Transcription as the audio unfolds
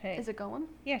Hey. Is it going?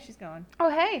 Yeah, she's going. Oh,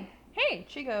 hey. Hey,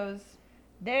 She goes.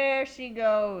 there she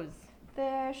goes.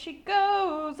 There she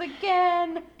goes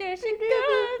again. There she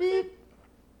goes.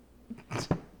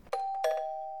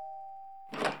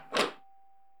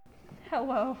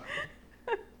 Hello.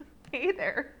 Hey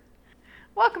there.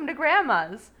 Welcome to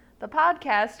Grandmas, the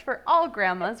podcast for all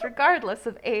grandmas, regardless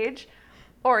of age,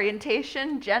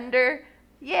 orientation, gender,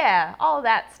 all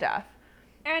that stuff.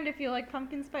 And if you like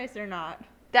pumpkin spice or not.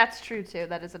 That's true too.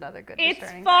 That is another good It's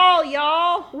discerning fall,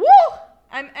 y'all. factor. Woo!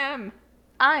 I'm M.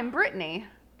 I'm Brittany.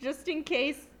 Just in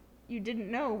case you didn't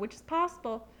know, which is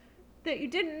possible, that you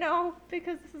didn't know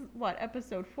because this is,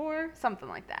 episode 4? Something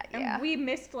like that, yeah. And we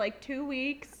missed like 2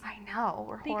 weeks. I know,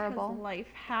 we're horrible. Because life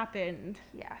happened.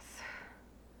 Yes.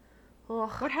 Ugh.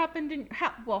 What happened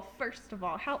well, first of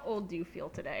all, how old do you feel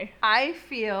today? I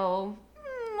feel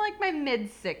like my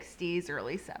mid-60s,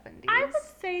 early 70s. I would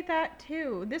say that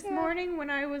too. This Yeah. morning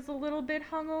when I was a little bit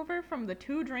hungover from the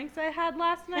 2 drinks I had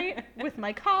last night with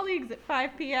my colleagues at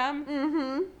 5 p.m.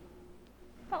 Mm-hmm.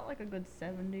 Felt like a good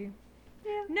 70.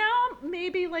 Yeah. Now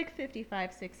maybe like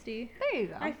 55, 60. There you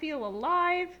go. I feel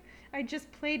alive. I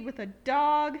just played with a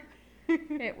dog.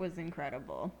 It was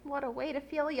incredible. What a way to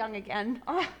feel young again.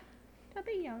 Oh, to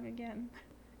be young again.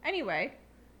 Anyway,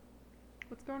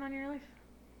 what's going on in your life?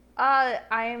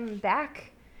 I'm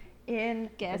back in...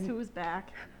 Guess who's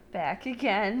back? Back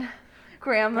again.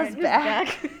 Grandma's Brandon's back.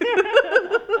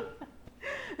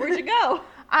 Where'd you go?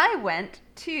 I went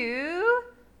to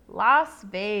Las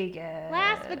Vegas.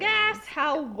 Las Vegas.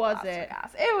 How was Las it?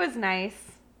 Vegas. It was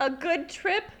nice. A good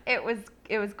trip? It was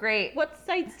great. What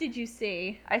sights did you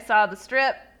see? I saw the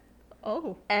Strip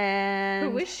Oh,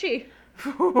 and... who is she?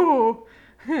 I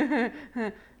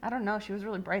don't know. She was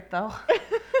really bright though.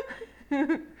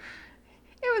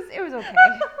 It was okay.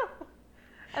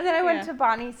 And then I went to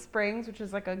Bonnie Springs, which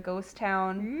is like a ghost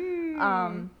town.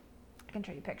 I can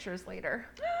show you pictures later.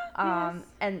 Yes.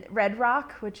 And Red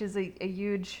Rock, which is a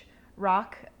huge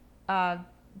rock.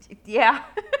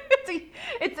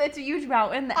 It's a huge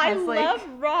mountain that I has like. love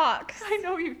rocks. I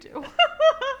know you do.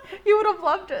 You would have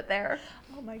loved it there.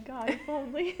 Oh my god, if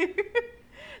only.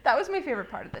 That was my favorite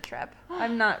part of the trip.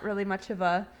 I'm not really much of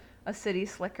a city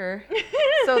slicker.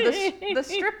 So the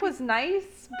Strip was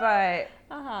nice, but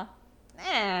Uh-huh.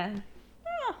 A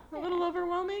little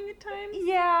overwhelming at times.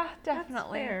 Yeah, That's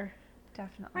definitely. fair.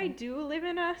 Definitely. I do live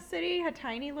in a city, a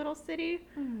tiny little city,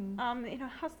 Mhm. in a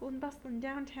hustling, bustling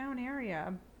downtown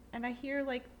area. And I hear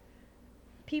like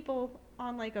people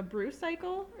on like a brew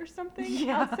cycle or something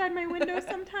Yeah. outside my window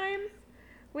sometimes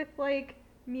with like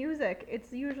music.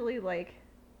 It's usually like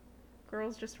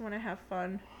girls just want to have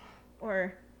fun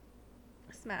or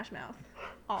Smash Mouth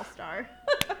All Star.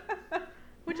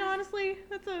 Which honestly,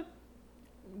 that's a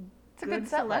It's a good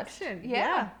set list. selection.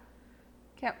 Yeah.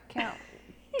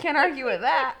 Can't argue with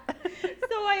that.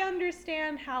 So I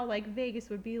understand how like Vegas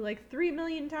would be like 3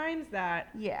 million times that.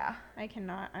 Yeah. I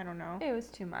don't know. It was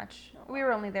too much. We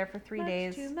were only there for 3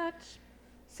 days. Too much.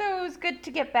 So it was good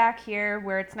to get back here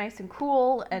where it's nice and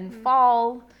cool and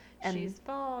fall. And, She's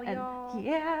fall, and y'all.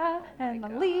 yeah, my and the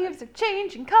God. leaves are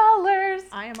changing colors.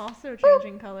 I am also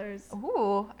changing colors.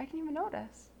 Ooh, I didn't even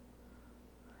notice.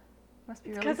 Must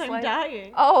be really Because I'm slight.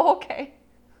 dying. Oh, okay.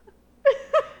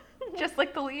 Just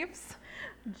like the leaves.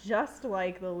 Just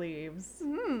like the leaves.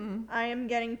 Hmm. I am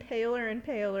getting paler and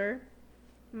paler.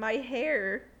 My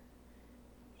hair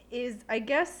is, I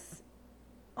guess,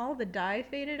 all the dye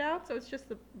faded out, so it's just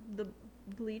the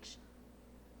bleached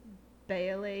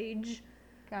beige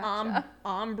Gotcha.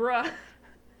 ombre.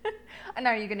 And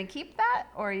are you gonna keep that,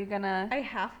 or are you gonna I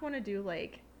half want to do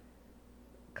like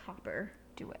copper,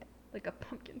 do it? like a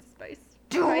pumpkin spice.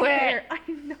 Do my it! hair. I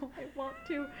know I want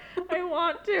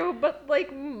to, but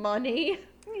like money,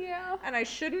 Yeah. and I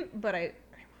shouldn't, but I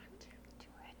want to. Do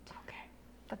it. Okay.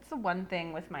 That's the one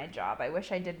thing with my job I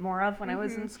wish I did more of when I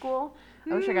was in school.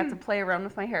 I wish I got to play around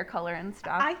with my hair color and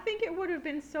stuff. I think it would have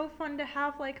been so fun to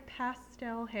have like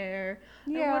pastel hair. I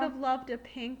Yeah. would have loved a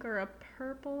pink or a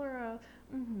purple or a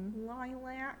Mhm.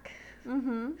 lilac.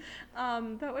 Mhm.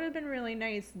 That would have been really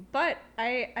nice. But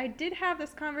I did have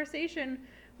this conversation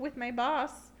with my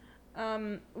boss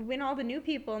when all the new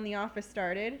people in the office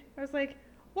started. I was like,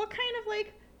 what kind of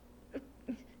like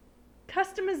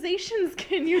customizations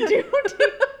can you do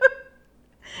to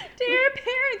your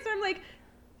parents? I'm like,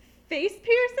 face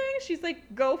piercing? She's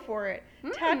like, go for it.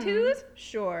 Tattoos?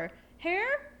 Sure. Hair?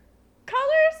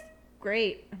 Colors?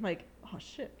 Great. I'm like, oh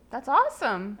shit. That's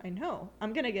awesome. I know.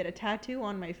 I'm gonna get a tattoo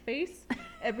on my face,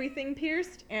 everything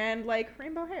pierced, and like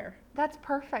rainbow hair. That's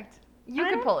perfect. You I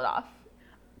could don't- pull it off.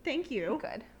 Thank you.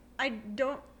 Good. I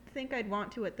don't think I'd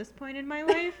want to at this point in my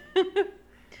life,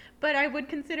 But I would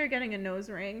consider getting a nose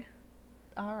ring.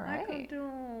 All I could right.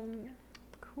 do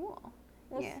Cool.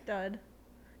 a Yeah. stud.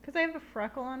 Because I have a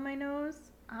freckle on my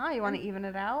nose. Ah, you want to even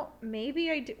it out? Maybe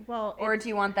I do. Well, Or do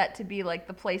you want that to be like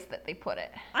the place that they put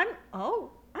it? I'm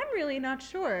really not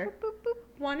sure. Boop, boop,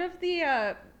 One of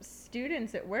the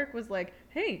students at work was like,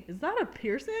 "Hey, is that a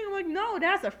piercing?" I'm like, "No,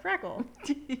 that's a freckle."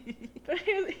 boop. But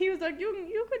he was like,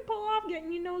 "You could pull off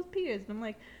getting your nose pierced." I'm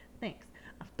like, "Thanks,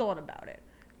 I've thought about it."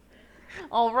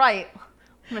 All right,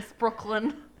 Miss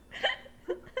Brooklyn.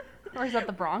 Or is that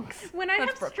the Bronx? When I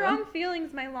That's have Brooklyn. strong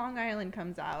feelings, my Long Island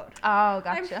comes out. Oh, I'm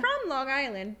gotcha. from Long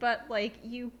Island, but like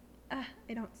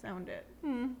I don't sound it.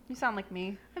 You sound like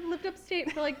me. I've lived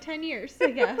upstate for like 10 years,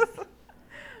 I guess.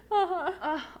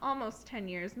 Uh-huh. Almost 10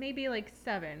 years, maybe like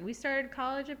 7. We started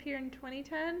college up here in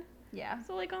 2010, Yeah,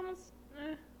 so like almost,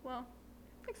 well,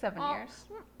 like 7 years.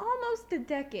 almost a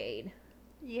decade.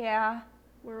 Yeah.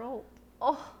 We're old.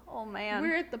 Oh man.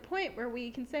 We're at the point where we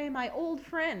can say my old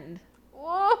friend.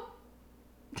 Whoa.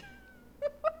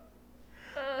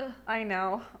 I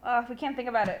know. We can't think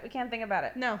about it. We can't think about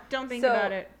it. No, don't think So,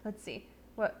 about it. Let's see.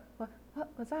 What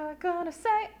was I gonna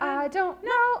say? I don't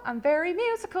know. I'm very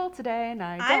musical today, and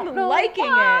I don't I'm know liking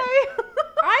why.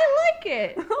 I like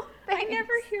it. Oh, I thanks.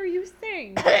 never hear you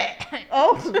sing.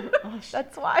 Oh.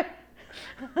 That's why.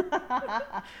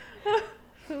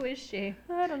 Who is she?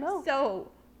 I don't know.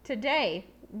 So today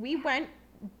we went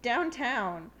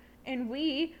downtown and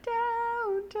we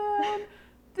Downtown.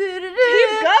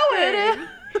 keep going.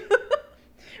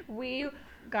 We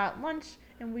got lunch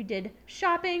and we did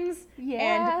shoppings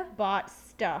Yeah. and bought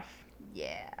stuff.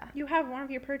 Yeah. You have one of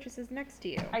your purchases next to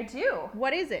you. I do.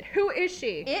 What is it? Who is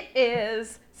she? It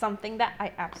is something that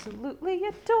I absolutely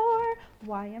adore.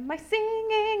 Why am I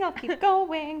singing? I'll keep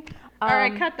going. All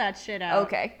right, cut that shit out.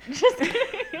 Okay. Just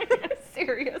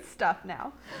serious stuff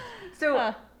now.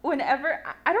 So whenever,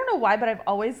 I don't know why, but I've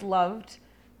always loved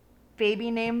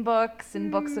baby name books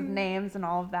and books of names and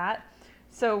all of that.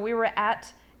 So we were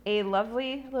at a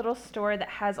lovely little store that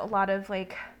has a lot of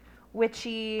like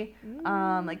witchy,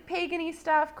 like pagan-y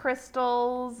stuff,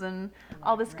 crystals and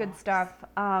all this good stuff.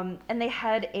 And they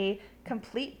had a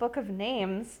complete book of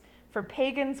names for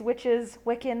pagans, witches,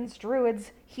 Wiccans,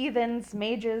 druids, heathens,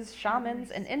 mages,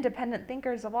 shamans, and independent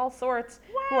thinkers of all sorts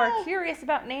who are Wow. curious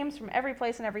about names from every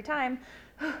place and every time.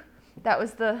 That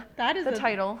was the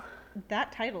title.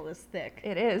 That title is thick.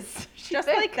 It is. She's Just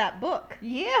thick. like that book.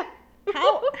 Yeah.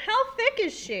 How thick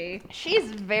is she?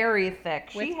 She's very thick.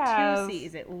 With She has 2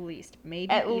 C's at least, maybe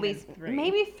at even least 3.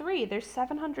 maybe 3. There's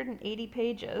 780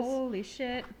 pages. Holy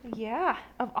shit. Yeah,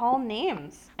 of all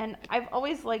names. And I've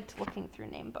always liked looking through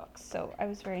name books, so I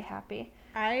was very happy.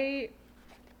 I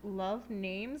love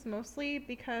names mostly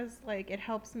because like it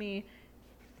helps me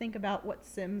think about what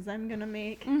Sims I'm gonna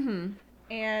make. Mm-hmm.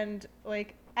 And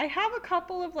like I have a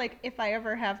couple of like if I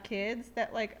ever have kids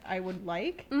that like I would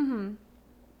like. Mm-hmm.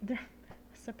 They're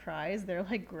surprise, they're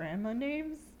like grandma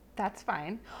names. That's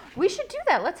fine. We should do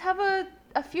that. Let's have a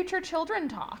future children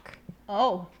talk.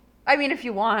 Oh. I mean, if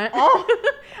you want. Oh.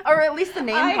 Or at least the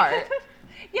name part.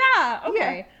 Yeah,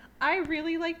 okay. Yeah. I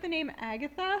really like the name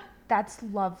Agatha. That's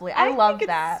lovely. I love think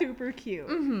that. It's super cute.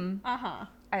 Mm-hmm. Uh-huh.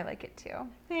 I like it too.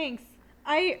 Thanks.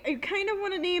 I kind of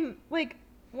want to name like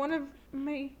one of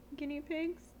my guinea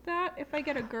pigs that if I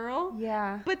get a girl.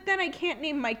 Yeah. But then I can't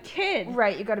name my kid.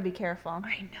 Right, you got to be careful.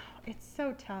 I know. It's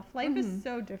so tough. Life is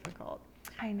so difficult.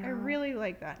 I know. I really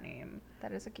like that name.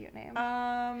 That is a cute name.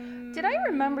 Did Did I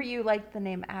remember you liked the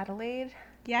name Adelaide? Or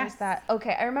Yes. is that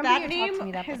okay? I remember that you name talked to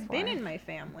me that has before. been in my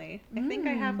family. I think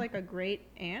I have like a great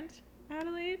aunt,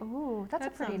 Adelaide. Ooh, that's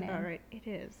that a pretty sounds name. about right. It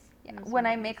is. Yeah. It is When a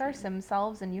I really make nice our name. sim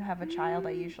selves and you have a child,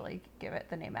 I usually give it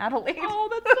the name Adelaide. Oh,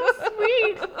 that's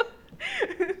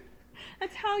so sweet.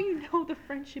 That's how you know the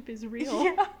friendship is real.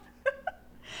 Yeah.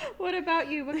 What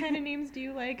about you? What kind of names do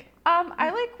you like? I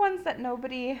like ones that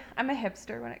nobody. I'm a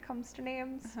hipster when it comes to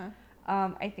names. Uh-huh.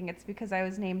 I think it's because I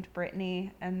was named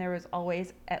Brittany, and there was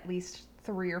always at least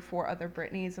 3 or 4 other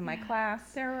Brittany's in my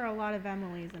class. There were a lot of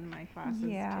Emilys in my classes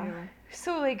Yeah. too.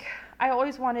 So like, I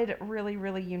always wanted really,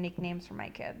 really unique names for my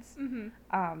kids.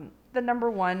 Mm-hmm. The number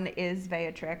 1 is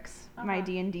Beatrix, my Uh-huh.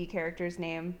 D&D character's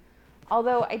name.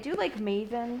 Although I do like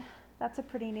Maven. That's a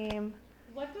pretty name.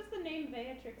 What does the name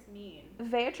Beatrix mean?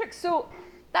 Beatrix. So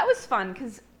that was fun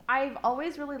because I've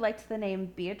always really liked the name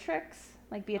Beatrix,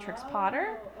 like Beatrix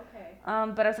Potter. Okay.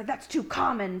 But I was like, that's too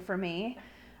common for me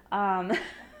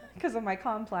because of my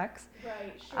complex.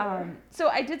 Right, sure. So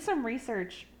I did some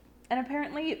research, and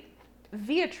apparently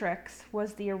Beatrix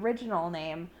was the original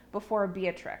name before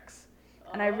Beatrix.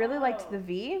 And I really liked the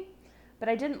V, but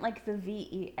I didn't like the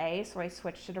VEA, so I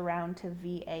switched it around to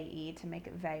VAE to make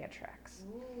it Veatrix.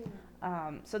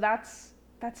 So that's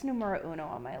numero uno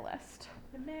on my list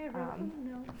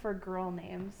for girl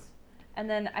names. And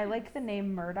then I like the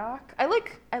name Murdoch. I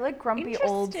like grumpy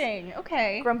old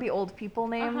people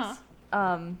names.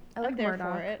 I like I'm there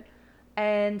Murdoch. for it.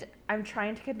 And I'm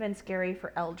trying to convince Gary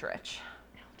for Eldritch,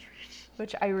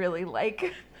 which I really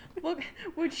like. Look,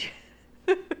 would you...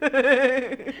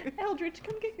 Eldritch,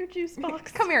 come get your juice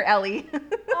box. Come here, Ellie.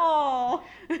 Oh,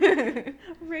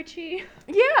 Richie.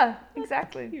 Yeah,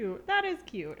 exactly. Cute. That is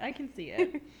cute. I can see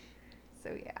it.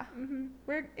 So yeah.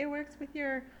 It works with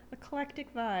your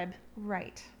eclectic vibe.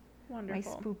 Right.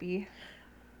 Wonderful. My spoopy.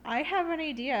 I have an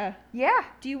idea. Yeah.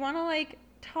 Do you want to like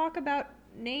talk about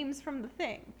names from the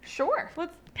thing? Sure.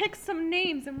 Let's pick some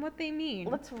names and what they mean.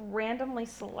 Let's randomly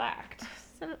select.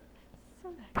 Select.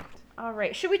 All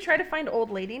right. Should we try to find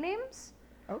old lady names?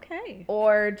 Okay.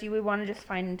 Or do we want to just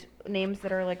find names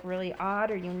that are like really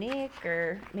odd or unique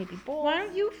or maybe both? Why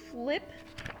don't you flip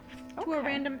to a Okay.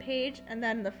 random page and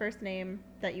then the first name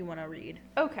that you want to read?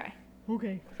 Okay.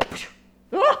 Okay.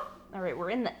 All right.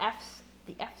 We're in the F's.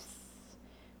 The F's.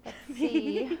 Let's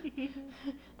see.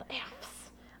 The F's.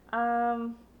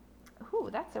 Ooh,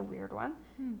 that's a weird one.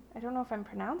 I don't know if I'm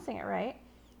pronouncing it right.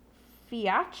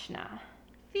 Fiachna.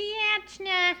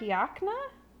 Fiachna. Fiachna?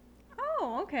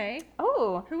 Oh, okay.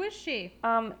 Oh. Who is she?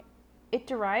 It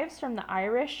derives from the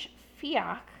Irish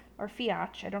fiach, or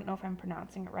fiach, I don't know if I'm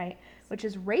pronouncing it right, which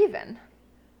is raven.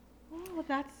 Oh,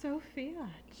 that's so Fiach.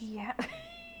 Yeah.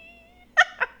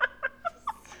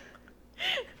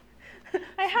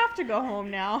 I have to go home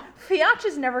now. Fiach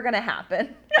is never going to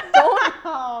happen. Don't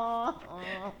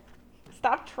Aww.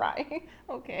 stop trying.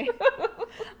 Okay.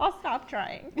 I'll stop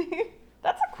trying.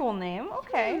 That's a cool name.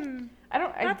 Okay.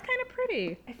 That's kind of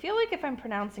pretty. I feel like if I'm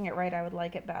pronouncing it right, I would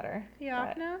like it better.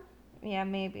 Fiachna? But, yeah,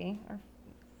 maybe. Or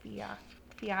Fiachna.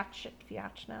 I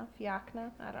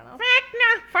don't know.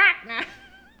 Fiachna.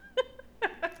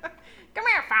 Come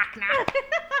here, Fiachna.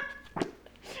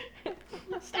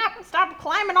 Stop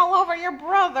climbing all over your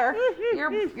brother.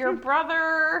 Your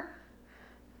brother.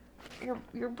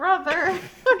 Your brother.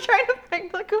 I'm trying to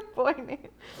think like a boy name.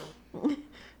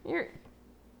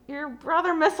 Your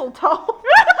brother Mistletoe.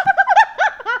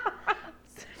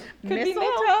 Could be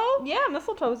Mistletoe? Yeah,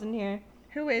 mistletoe's in here.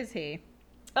 Who is he?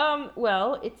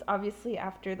 Well, it's obviously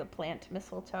after the plant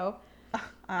mistletoe.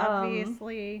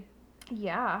 Obviously,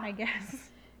 Yeah. I guess.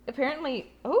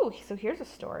 Apparently, so here's a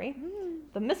story.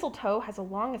 The mistletoe has a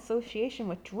long association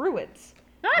with druids,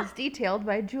 as detailed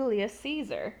by Julius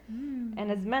Caesar, and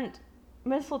has meant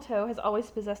mistletoe has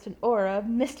always possessed an aura of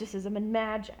mysticism and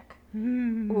magic.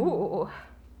 Ooh,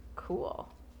 cool.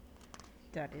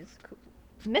 That is cool.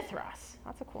 Mithras,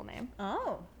 that's a cool name.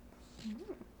 Oh.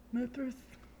 Mithras.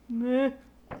 Can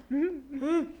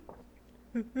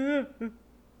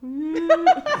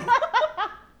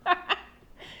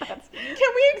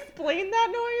we explain that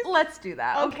noise? Let's do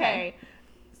that. Okay.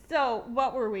 So,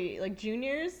 what were we, like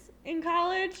juniors in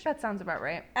college? That sounds about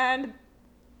right. And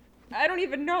I don't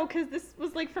even know, because this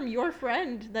was like from your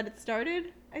friend that it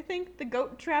started, I think. The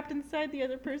goat trapped inside the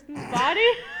other person's body.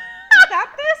 Is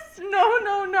that this? No.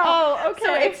 Oh, okay.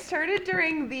 So it started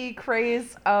during the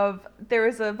craze of, there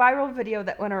was a viral video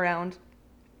that went around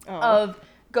of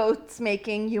goats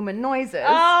making human noises.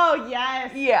 Oh,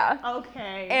 yes. Yeah.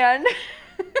 Okay. And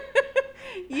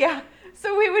yeah,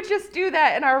 so we would just do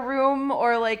that in our room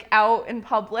or like out in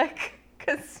public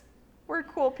because we're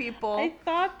cool people. I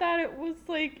thought that it was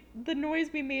like the noise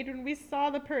we made when we saw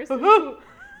the person who,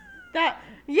 that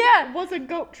was a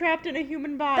goat trapped in a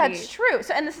human body. That's true.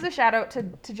 So, and this is a shout out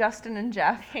to Justin and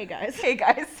Jeff. Hey guys. Hey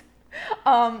guys.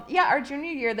 Our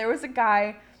junior year, there was a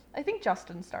guy, I think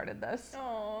Justin started this.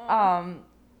 Aww.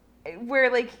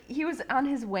 Where like he was on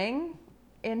his wing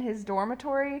in his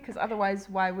dormitory, because otherwise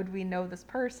why would we know this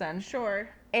person? Sure.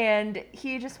 And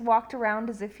he just walked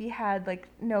around as if he had like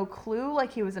no clue,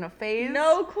 like he was in a phase.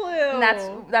 No clue. And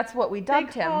that's what we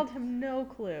dubbed him. They called him No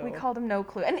Clue. We called him No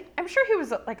Clue. And I'm sure he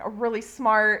was like a really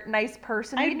smart, nice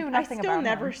person. We knew nothing about him. I still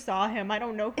never saw him. I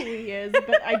don't know who he is,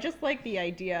 but I just like the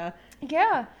idea.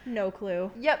 Yeah. No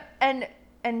clue. Yep.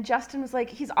 And Justin was like,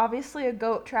 he's obviously a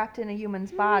goat trapped in a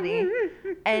human's body,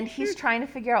 and he's trying to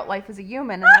figure out life as a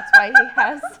human, and that's why he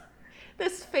has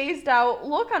this phased out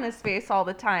look on his face all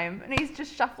the time, and he's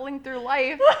just shuffling through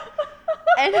life.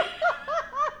 And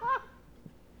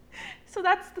so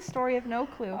that's the story of No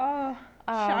Clue. Oh,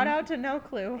 shout out to No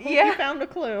Clue. Hope yeah. you found a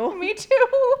clue. Me too.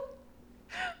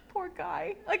 Poor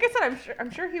guy. Like I said,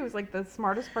 I'm sure he was like the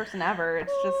smartest person ever.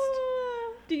 It's just.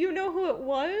 Do you know who it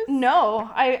was? No,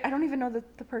 I don't even know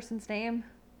the person's name.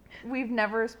 We've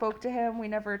never spoke to him. We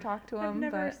never talked to him. I've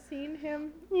never but seen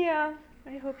him. yeah,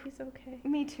 I hope he's okay.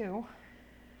 me too.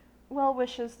 Well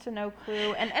wishes to No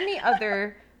Clue and any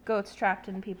other goats trapped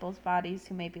in people's bodies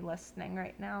who may be listening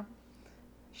right now.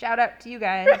 Shout out to you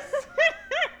guys.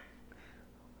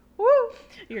 Woo!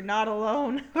 You're not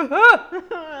alone.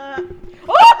 Oh!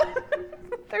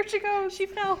 There she goes. She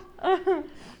fell. Oh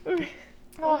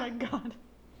my god.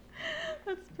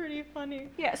 That's pretty funny.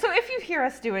 Yeah, so if you hear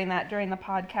us doing that during the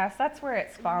podcast, that's where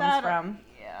it spawns from.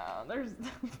 Yeah, there's...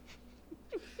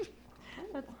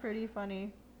 That's pretty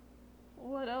funny.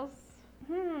 What else?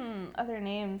 Other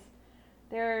names.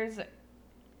 There's...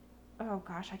 Oh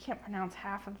gosh, I can't pronounce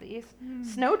half of these.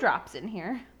 Snowdrop's in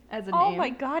here as a name. Oh my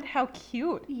god, how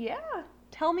cute. Yeah.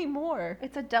 Tell me more.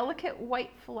 It's a delicate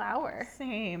white flower.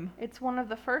 Same. It's one of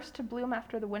the first to bloom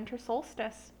after the winter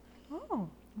solstice. Oh.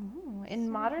 Ooh. In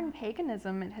modern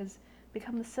paganism, it has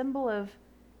become the symbol of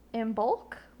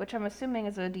Imbolc, which I'm assuming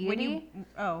is a deity.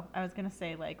 I was gonna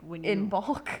say like when you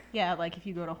Imbolc. Yeah, like if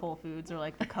you go to Whole Foods or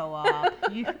like the co-op,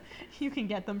 you can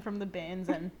get them from the bins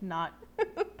and not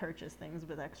purchase things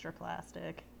with extra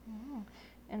plastic. Oh.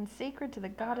 And sacred to the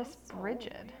goddess So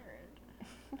Brigid.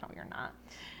 weird. No, you're not.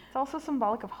 It's also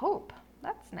symbolic of hope.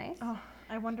 That's nice. Oh,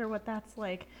 I wonder what that's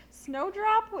like.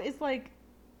 Snowdrop is like,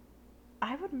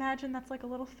 I would imagine that's like a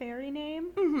little fairy name.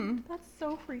 Mm-hmm. That's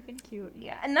so freaking cute.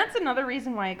 Yeah, and that's another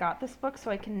reason why I got this book, so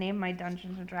I can name my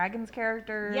Dungeons and Dragons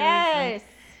characters. Yes.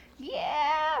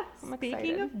 Yeah. I'm Speaking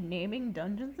excited. of naming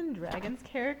Dungeons and Dragons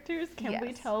characters, can we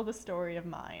Yes. tell the story of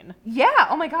mine? Yeah.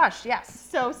 Oh my gosh. Yes.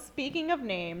 So speaking of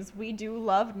names, we do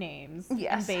love names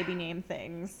Yes. and baby name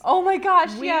things. Oh my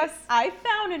gosh. We- yes. I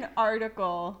found an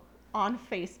article on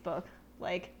Facebook,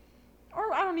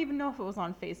 or I don't even know if it was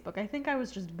on Facebook. I think I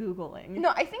was just Googling. No,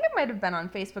 I think it might have been on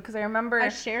Facebook because I remember I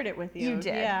shared it with you. you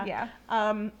did. Yeah.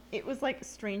 It was like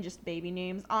strangest baby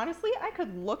names. Honestly, I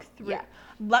could look through. Yeah.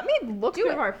 Let me look Do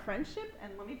through it. our friendship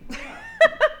and let me pull it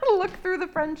up. Look through the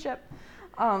friendship.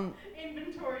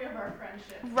 Inventory of our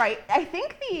friendship. Right. I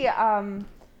think the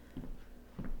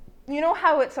you know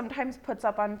how it sometimes puts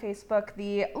up on Facebook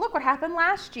the look what happened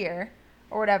last year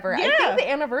or whatever. I Yeah. think the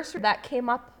anniversary of that came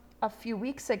up a few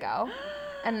weeks ago.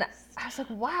 And I was like,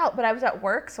 wow, but I was at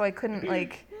work so I couldn't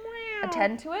like Wow.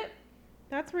 attend to it.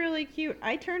 That's really cute.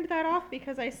 I turned that off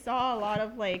because I saw a lot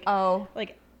of like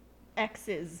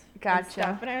X's and Gotcha.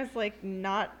 stuff, and I was like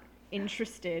not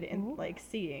interested in Ooh. like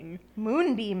seeing.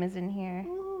 Moonbeam is in here.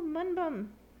 Ooh, munbum.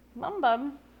 Mum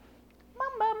bum.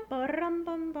 Mum bum. Ba-rum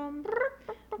bum bum.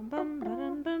 Bum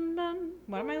ba-dum bum bum.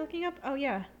 What am I looking up? Oh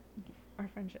yeah, our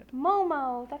friendship.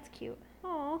 Momo. That's cute.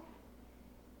 Aw.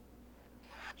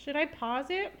 Should I pause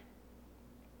it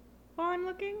while I'm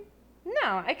looking?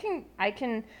 No, I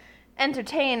can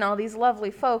entertain all these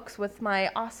lovely folks with my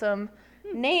awesome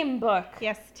name book.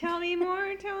 Yes. Tell me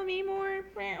more. Tell me more.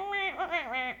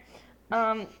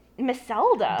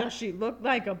 Misselda. Does she look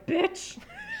like a bitch?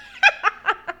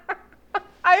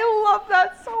 I love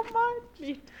that so much.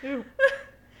 Me too.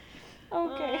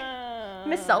 Okay.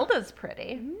 Misselda's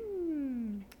pretty.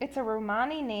 Mm. It's a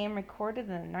Romani name recorded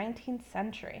in the 19th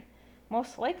century.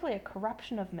 Most likely a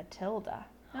corruption of Matilda.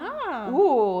 Ah.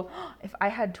 Ooh, if I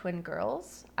had twin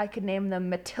girls, I could name them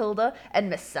Matilda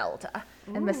and Misselda.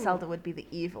 And Ooh. Misselda would be the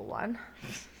evil one.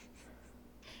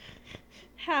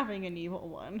 Having an evil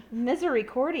one.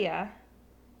 Misericordia.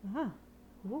 Ah.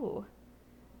 Ooh.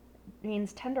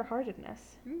 Means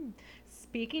tenderheartedness. Mm.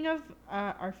 Speaking of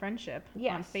our friendship on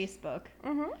Yes. Facebook,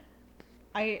 Mm-hmm.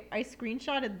 I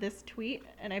screenshotted this tweet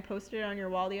and I posted it on your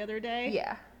wall the other day.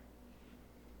 Yeah.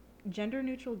 Gender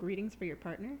neutral greetings for your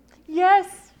partner.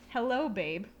 Yes. Hello,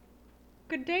 babe.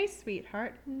 Good day,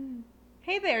 sweetheart.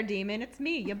 Hey there, demon. It's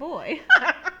me, your boy.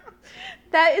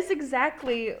 That is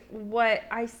exactly what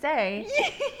I say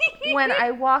when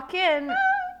I walk in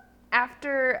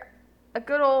after a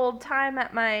good old time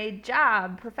at my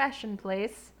job, profession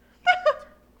place.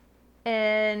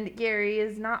 And Gary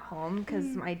is not home because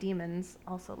my demons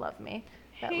also love me.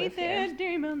 That Hey live there, here.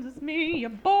 demons. It's me,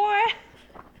 your boy.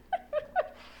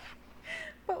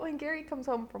 But when Gary comes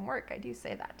home from work, I do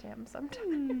say that to him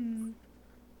sometimes.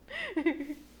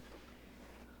 Hey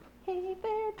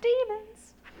there,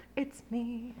 demons. It's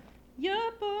me.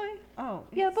 Your boy. Oh.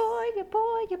 Your boy, your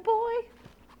boy, your boy.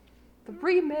 The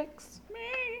remix.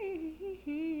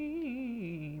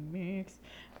 Mix.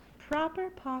 Proper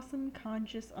possum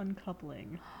conscious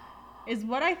uncoupling is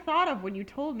what I thought of when you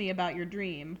told me about your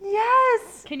dream.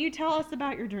 Yes. Can you tell us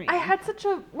about your dream? I had such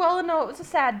a, well, no, it was a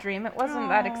sad dream. It wasn't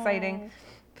that exciting.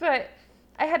 But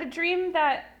I had a dream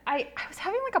that I was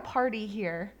having like a party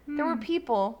here. There were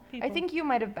people. I People. think you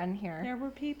might have been here. There were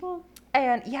people.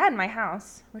 And yeah, in my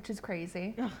house, which is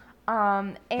crazy. Ugh,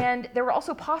 And there were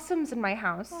also possums in my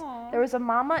house. Aw. There was a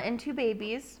mama and 2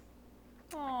 babies.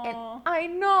 And Aww. I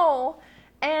know.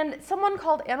 And someone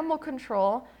called animal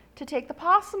control to take the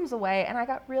possums away, and I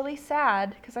got really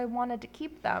sad because I wanted to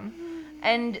keep them.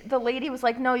 And the lady was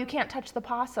like, "No, you can't touch the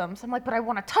possums." I'm like, "But I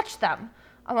want to touch them.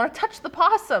 I want to touch the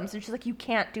possums." And she's like, "You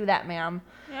can't do that, ma'am.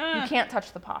 You can't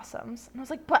touch the possums." And I was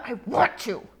like, "But I want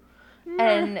to."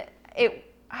 And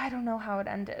I don't know how it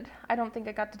ended. I don't think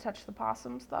I got to touch the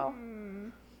possums though,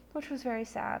 which was very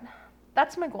sad.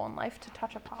 That's my goal in life, to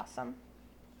touch a possum.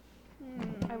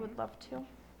 I would love to.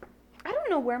 I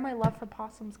don't know where my love for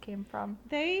possums came from.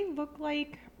 They look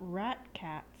like rat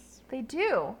cats. They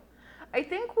do. I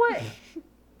think what...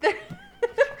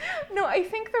 No, I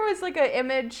think there was like an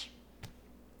image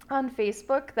on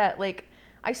Facebook that like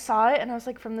I saw it and I was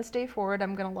like, from this day forward,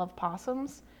 I'm gonna love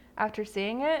possums after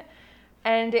seeing it.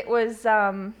 And it was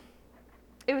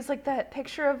like that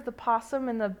picture of the possum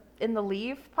in the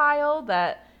leaf pile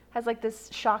that has like this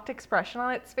shocked expression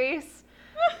on its face.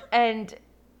 And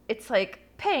it's like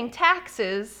paying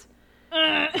taxes,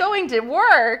 going to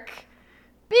work,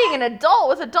 being an adult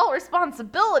with adult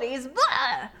responsibilities,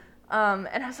 blah!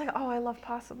 And I was like, oh, I love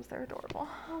possums. They're adorable.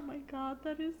 Oh my god,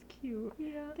 that is cute.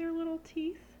 Yeah. Their little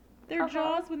teeth. Their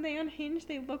jaws, when they unhinge,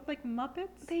 they look like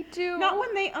Muppets. They do. Not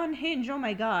when they unhinge, oh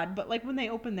my god, but like when they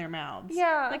open their mouths.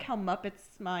 Yeah. Like how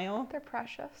Muppets smile. They're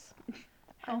precious.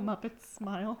 How Muppets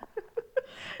smile.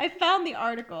 I found the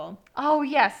article. Oh,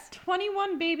 yes.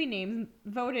 21 baby names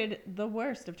voted the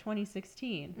worst of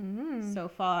 2016. So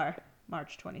far,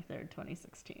 March 23rd,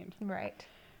 2016. Right.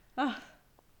 Are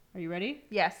you ready?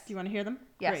 Yes. Do you want to hear them?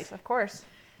 Yes, Great. of course.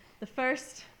 The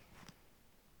first,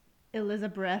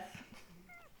 Elizabeth.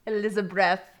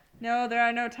 Elizabeth. No, there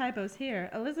are no typos here.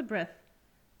 Elizabeth.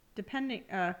 Depending,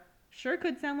 sure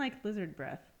could sound like lizard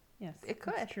breath. Yes, It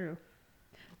could. That's true.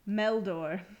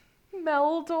 Meldor.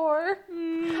 Meldor.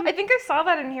 I think I saw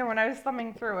that in here when I was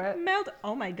thumbing through it.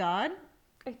 Oh my god.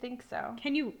 I think so.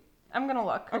 Can you? I'm gonna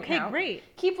look. Right Okay, now. great.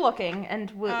 Keep looking,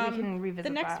 and we can revisit The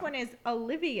next that. one is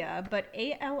Olivia, but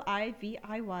Aliviyaah.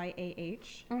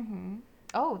 Mm-hmm.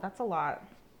 Oh, that's a lot.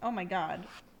 Oh my god.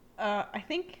 I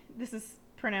think this is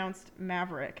pronounced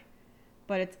Maverick,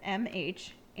 but it's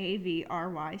Mhavrych.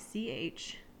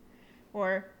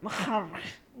 Or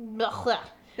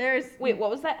there's Wait, what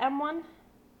was that M one?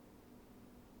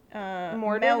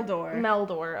 Meldor.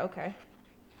 Meldor. Okay.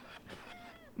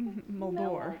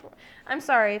 Meldor. I'm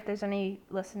sorry if there's any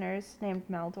listeners named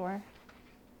Meldor.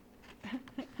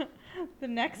 The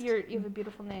next, You have a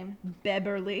beautiful name.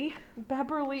 Beverly.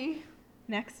 Beverly.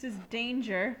 Next is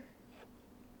Danger.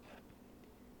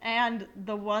 And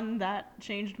the one that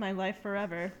changed my life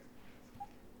forever,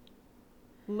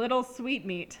 Little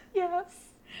Sweetmeat.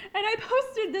 Yes. And I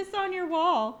posted this on your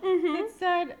wall. Mhm. It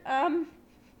said,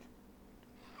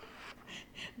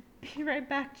 be right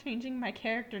back, changing my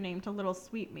character name to Little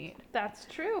Sweetmeat. That's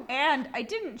true. And I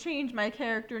didn't change my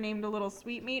character name to Little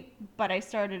Sweetmeat, but I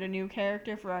started a new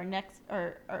character for our next,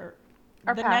 Our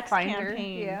the next Pathfinder.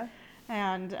 campaign. Yeah.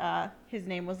 And his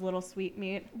name was Little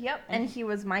Sweetmeat. Yep. And he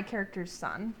was my character's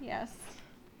son. Yes.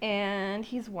 And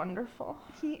he's wonderful.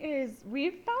 He is.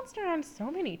 We've bounced around so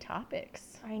many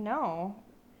topics. I know.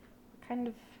 Kind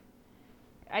of.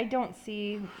 I don't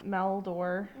see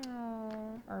Meldor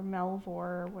or Melvor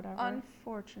or whatever.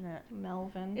 Unfortunate.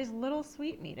 Melvin. Is Little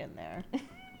Sweetmeat in there?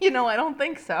 I don't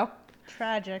think so.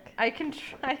 Tragic. I can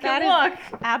That look.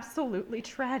 is absolutely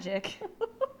tragic.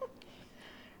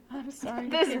 I'm sorry. to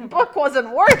This hear book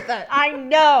wasn't worth it. I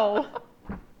know.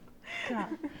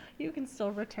 God, you can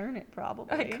still return it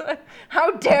probably. I could.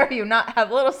 How dare you not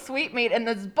have Little Sweetmeat in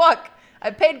this book?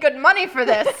 I paid good money for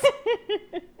this.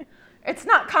 It's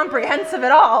not comprehensive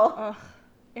at all. Ugh,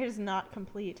 it is not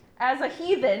complete. As a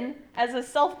heathen, as a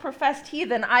self-professed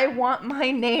heathen, I want my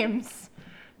names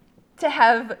to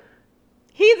have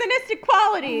Heathenistic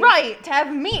qualities. right, to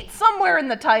have meat somewhere in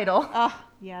the title. Ugh,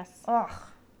 yes. Ugh.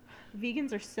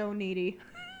 Vegans are so needy.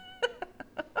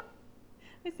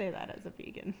 I say that as a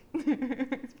vegan.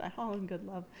 It's by all in good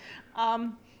love.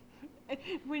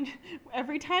 When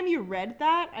every time you read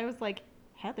that, I was like,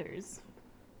 Heathers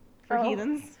for Oh.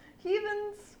 heathens.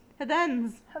 Heathens.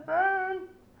 Heathens. Heaven.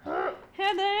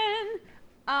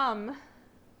 Heathen.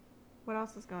 What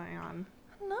else is going on?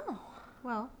 No.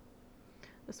 Well,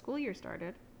 the school year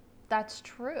started. That's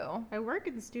true. I work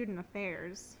in student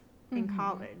affairs in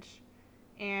college,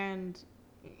 and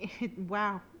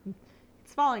wow,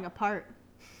 it's falling apart.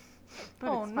 But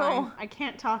Oh, it's no. fine. I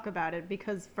can't talk about it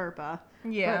because FERPA.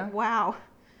 Yeah. But wow.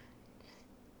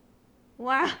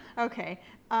 Wow. Okay.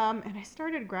 And I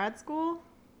started grad school.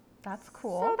 That's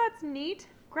cool. So that's neat.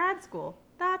 Grad school.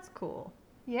 That's cool.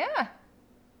 Yeah.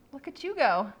 Look at you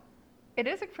go. It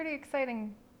is a pretty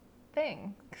exciting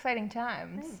thing. Exciting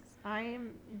times. Thanks. I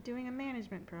am doing a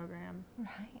management program.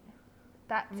 Right.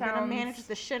 That I'm sounds... gonna manage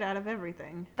the shit out of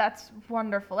everything. That's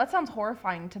wonderful. That sounds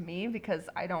horrifying to me because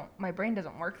my brain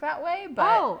doesn't work that way, but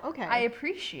Oh, okay. I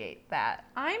appreciate that.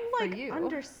 I'm for like you.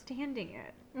 understanding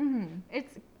it. Mm-hmm.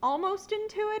 It's almost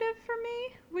intuitive for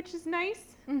me, which is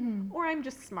nice. Mm-hmm. Or I'm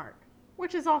just smart,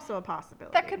 which is also a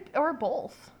possibility. That could, or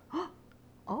both.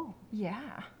 Oh,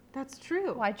 Yeah. that's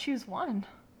true. Why choose one?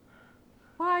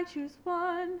 Why choose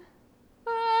one?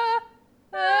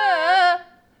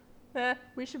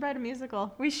 We should write a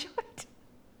musical. We should.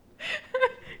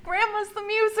 Grandma's the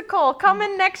Musical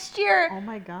coming next year Oh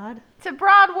my god. to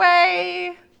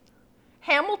Broadway.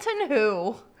 Hamilton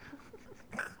who?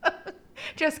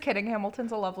 Just kidding.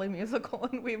 Hamilton's a lovely musical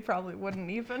and we probably wouldn't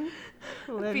even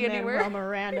be anywhere.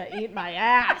 Miranda, eat my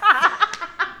ass.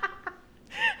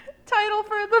 Title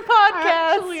for the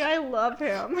podcast. Actually, I love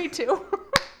him. Me too.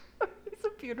 He's a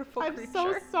beautiful I'm creature.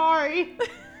 so sorry.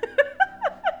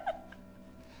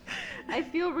 I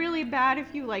feel really bad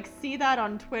if you like see that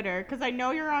on Twitter, because I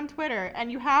know you're on Twitter and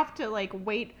you have to like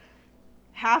wait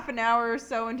half an hour or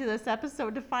so into this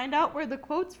episode to find out where the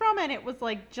quote's from, and it was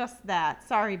like just that.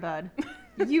 Sorry, bud.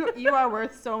 You are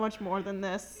worth so much more than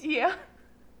this. Yeah.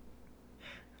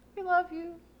 We love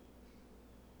you.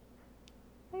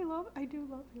 I do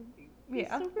love him.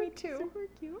 Yeah, He's me too. Super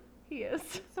cute. He is.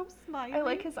 So smiley. I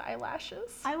like his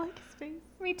eyelashes. I like his face.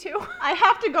 Me too. I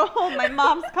have to go home. My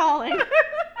mom's calling.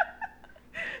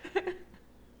 I'm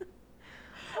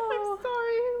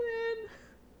sorry, Lynn.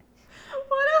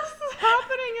 What else is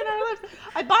happening in our lives?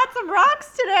 I bought some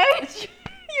rocks today.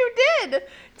 You did.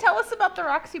 Tell us about the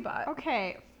rocks you bought.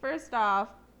 Okay, first off,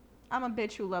 I'm a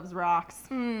bitch who loves rocks.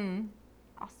 Hmm.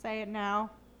 I'll say it now.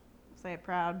 I'll say it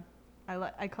proud.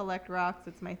 I collect rocks.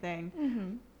 It's my thing.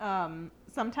 Mm-hmm.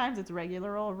 Sometimes it's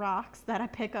regular old rocks that I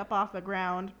pick up off the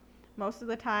ground. Most of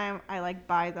the time, I like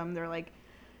buy them. They're like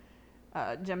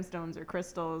gemstones or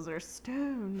crystals or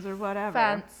stones or whatever.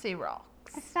 Fancy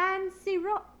rocks. Fancy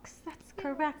rocks. That's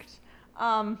correct.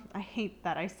 I hate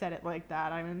that I said it like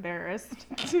that. I'm embarrassed.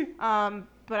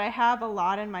 But I have a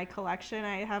lot in my collection.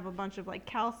 I have a bunch of like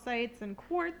calcites and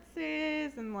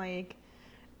quartzes and like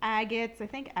agates. I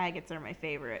think agates are my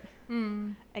favorite.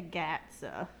 Agates.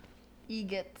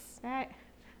 Egots.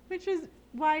 Which is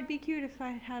why it'd be cute if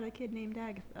I had a kid named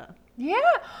Agatha. Yeah.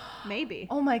 Maybe.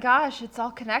 Oh my gosh, it's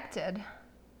all connected.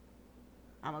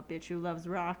 I'm a bitch who loves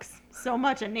rocks so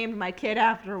much I named my kid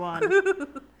after one.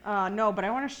 No, but I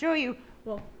want to show you.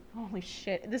 Well, holy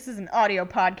shit. This is an audio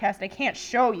podcast. I can't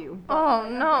show you. Oh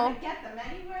no. Get them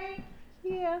anyway.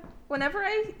 Yeah. Whenever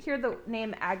I hear the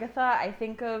name Agatha, I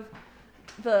think of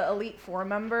the Elite Four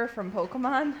member from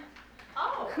Pokemon,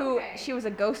 who she was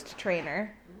a ghost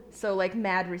trainer. So like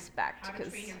mad respect. How to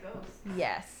train your ghosts.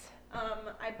 Yes.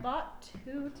 I bought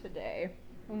 2 today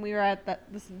when we were at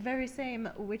this very same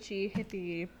witchy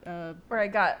hippie Where I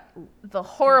got the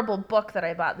horrible book that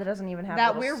I bought that doesn't even have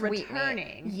that little we're sweet meat.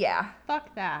 returning. Yeah.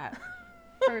 Fuck that.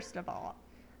 First of all.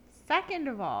 Second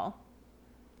of all,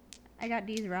 I got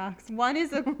these rocks. One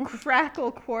is a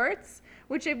crackle quartz,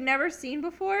 which I've never seen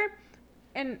before,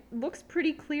 and looks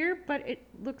pretty clear, but it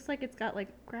looks like it's got like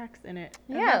cracks in it.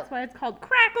 And Yeah. that's why it's called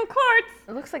crackle quartz.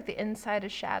 It looks like the inside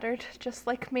is shattered, just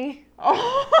like me.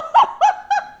 Oh.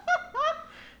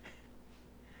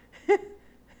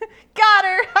 Got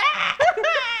her!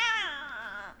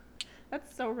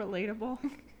 That's so relatable.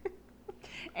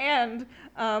 And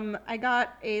I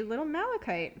got a little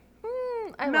malachite.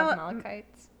 I love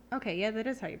malachites. Okay, yeah, that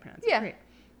is how you pronounce Yeah. it. Great.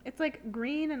 It's like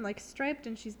green and like striped,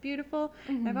 and she's beautiful.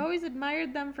 I've always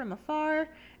admired them from afar,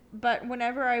 but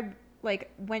whenever I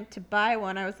like went to buy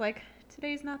one, I was like,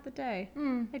 today's not the day.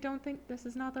 I don't think this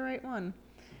is not the right one.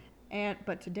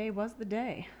 But today was the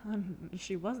day.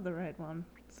 She was the right one,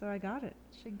 so I got it.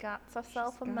 She got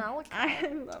herself a malachite.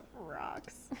 I love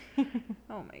rocks.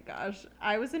 Oh my gosh.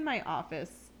 I was in my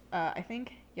office, I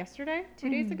think yesterday, 2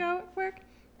 days ago at work,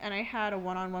 and I had a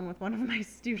one-on-one with one of my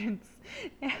students.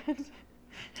 And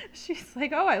she's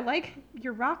like, oh, I like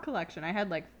your rock collection. I had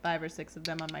like 5 or 6 of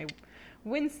them on my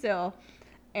windsill.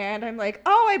 And I'm like,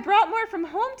 oh, I brought more from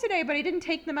home today, but I didn't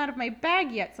take them out of my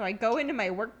bag yet. So I go into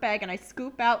my work bag and I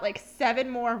scoop out like 7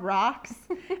 more rocks.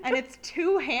 And it's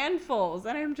 2 handfuls.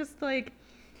 And I'm just like,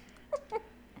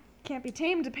 can't be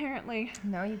tamed apparently.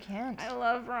 No, you can't. I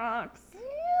love rocks. Yeah.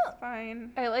 It's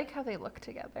fine. I like how they look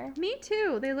together. Me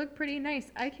too. They look pretty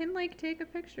nice. I can like take a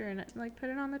picture and like put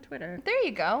it on the Twitter. There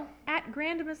you go. At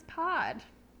Grandimus Pod.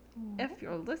 If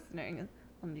you're listening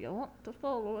and you want to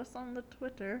follow us on the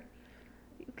Twitter,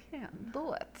 you can.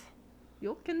 Do it.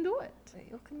 You can do it.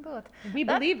 You can do it. We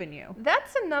believe in you.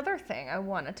 That's another thing I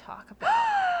want to talk about.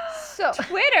 So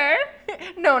Twitter?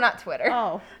 No, not Twitter.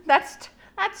 Oh.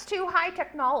 That's too high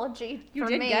technology You for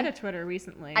did me. get a Twitter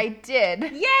recently. I did. Yay!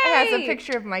 It has a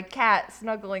picture of my cat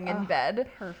snuggling in bed.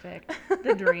 Perfect.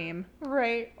 The dream.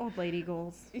 Right. Old lady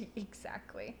goals.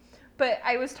 Exactly. But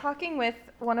I was talking with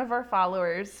one of our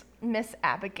followers, Miss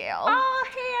Abigail. Oh,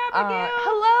 hey, Abigail.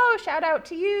 Hello, shout out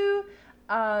to you.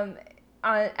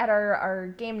 At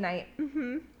our game night.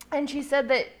 Mm-hmm. And she said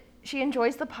that she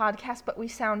enjoys the podcast, but we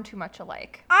sound too much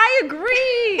alike. I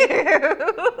agree.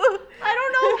 I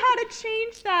don't know how to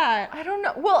change that. I don't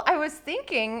know. Well, I was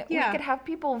thinking we Yeah. could have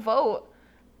people vote,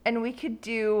 and we could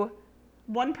do.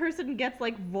 One person gets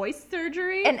like voice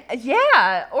surgery. And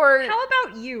yeah, or how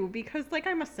about you? Because like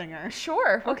I'm a singer.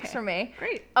 sure, works Okay. for me.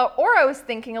 Great. Or I was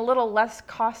thinking a little less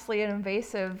costly and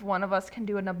invasive. One of us can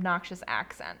do an obnoxious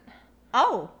accent.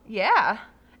 Oh, Yeah,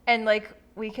 and like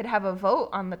we could have a vote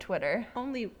on the Twitter.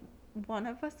 only one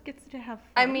of us gets to have fun.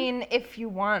 I mean, if you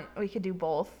want, we could do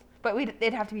both, but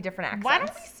it'd have to be different accents. why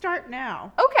don't we start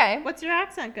now? Okay. What's your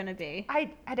accent gonna be?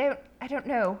 I don't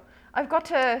know. I've got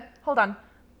to hold on.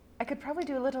 I could probably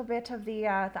do a little bit of the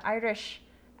Irish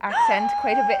accent,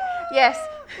 quite a bit. Yes,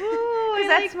 Ooh,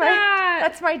 because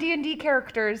that's my D&D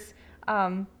character's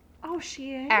Oh,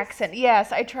 she is. accent.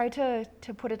 Yes, I tried to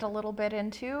put it a little bit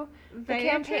into the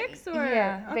campaign. Beatrix or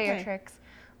Yeah, okay. Beatrix.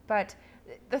 But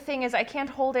the thing is, I can't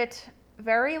hold it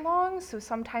very long, so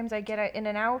sometimes I get in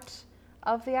and out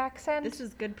of the accent. This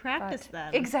is good practice but-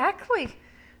 then. Exactly.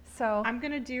 So. I'm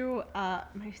gonna do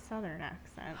my southern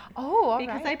accent Oh, all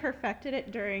because I right. perfected it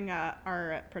during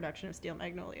our production of Steel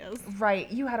Magnolias.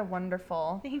 Right, you had a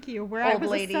wonderful Thank you. Where I old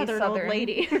was lady, a southern old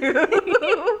lady.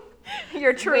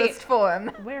 Your truest form.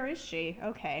 Where is she?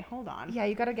 Okay, hold on. Yeah,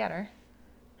 you gotta get her.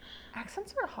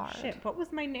 Accents are hard. Shit, what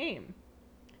was my name?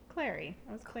 Clary.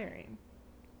 I was Clary.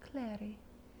 Clary.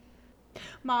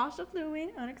 Marshall flew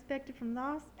in unexpected from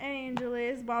Los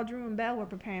Angeles while Drew and Belle were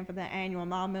preparing for the annual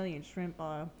Mile Million Shrimp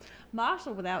Boil.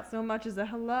 Marshall, without so much as a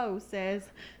hello, says,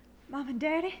 Mom and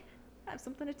Daddy, I have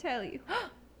something to tell you.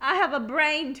 I have a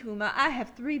brain tumor. I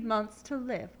have 3 months to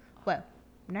live. Well,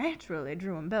 naturally,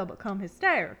 Drew and Belle become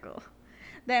hysterical.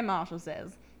 Then Marshall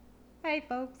says, Hey,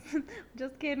 folks,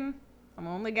 just kidding. I'm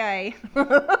only gay.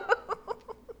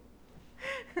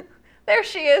 There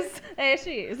she is. There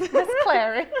she is. Miss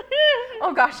Clary.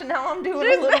 Oh gosh, and now I'm doing a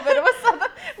little bit of a southern.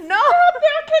 No,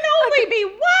 There can only be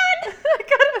one.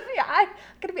 I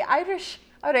gotta be Irish.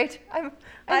 All right, I'm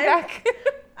back.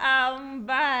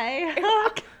 Bye.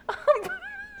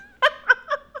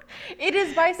 It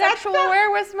is Bisexual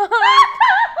Awareness Month.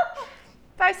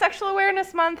 Bisexual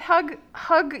Awareness Month.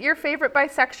 Hug your favorite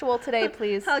bisexual today,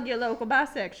 please. Hug your local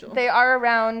bisexual. They are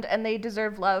around and they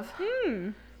deserve love.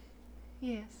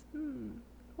 Yes.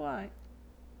 Quite.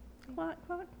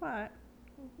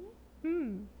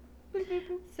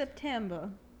 September.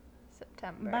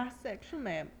 Bisexual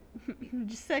man.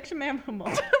 Sexual mammal.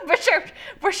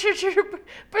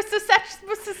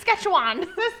 Saskatchewan.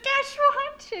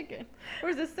 Saskatchewan chicken.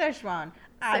 Where's the Szechuan?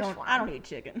 I don't eat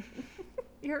chicken.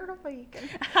 You're a vegan.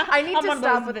 I need to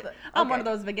stop with the... I'm one of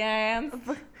those vegans.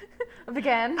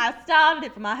 Vegan? I started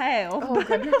it for my health. Oh,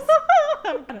 goodness.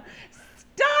 I'm gonna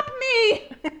stop me!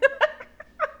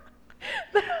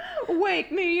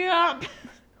 Wake me up!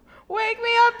 Wake me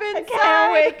up I inside.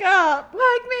 can't wake up!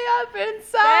 Wake me up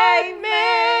inside Save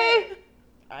me.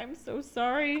 I'm so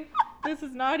sorry. This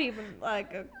is not even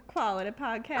like a quality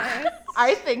podcast.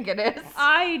 I think it is.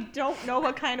 I don't know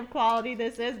what kind of quality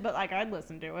this is, but like I'd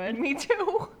listen to it. Me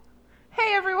too.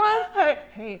 Hey, everyone.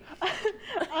 Hey.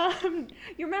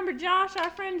 You remember Josh, our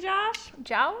friend Josh?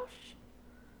 Josh?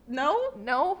 No?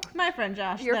 No? My friend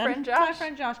Josh. Your then. friend Josh? My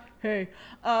friend Josh. Hey.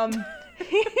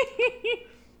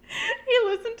 He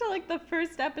listened to like the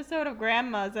first episode of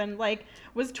Grandma's and like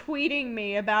was tweeting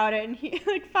me about it, and he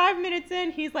like 5 minutes in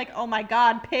he's like, oh my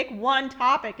god, pick one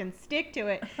topic and stick to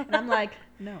it. And I'm like,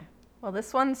 no, Well,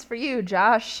 this one's for you,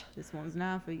 Josh. this one's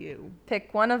not for you.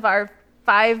 Pick one of our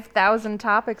 5,000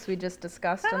 topics we just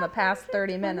discussed in the past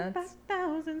 30 minutes.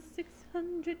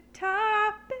 5,600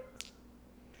 topics.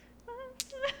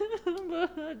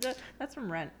 That's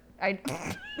from Rent. I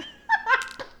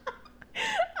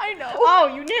know. Oh,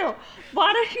 you knew.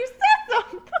 Why did you say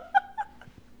something?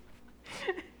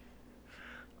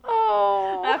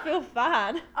 Oh. I feel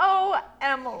fine. Oh,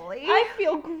 Emily. I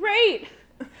feel great.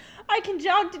 I can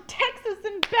jog to Texas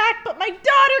and back, but my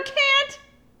daughter can't.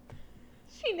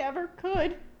 She never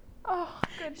could. Oh,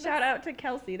 goodness. Shout out to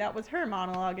Kelsey. That was her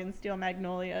monologue in Steel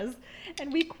Magnolias.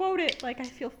 And we quote it like, I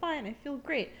feel fine. I feel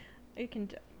great.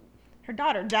 Her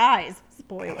daughter dies.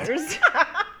 Spoilers.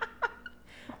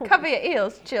 Cover your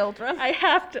ears, children. I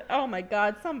have to. Oh my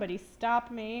God! Somebody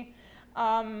stop me.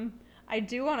 I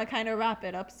do want to kind of wrap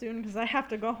it up soon because I have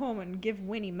to go home and give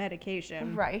Winnie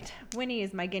medication. Right. Winnie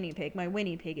is my guinea pig, my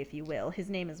Winnie pig, if you will. His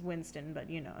name is Winston, but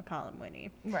you know, I call him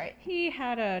Winnie. Right. He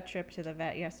had a trip to the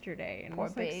vet yesterday and Poor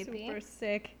was like baby. super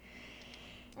sick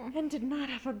and did not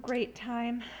have a great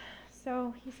time.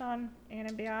 So he's on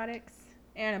antibiotics.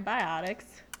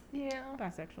 Yeah.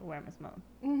 Bisexual awareness mode.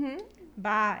 Mhm.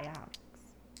 Biotics.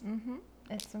 Mhm.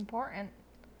 It's important.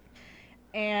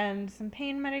 And some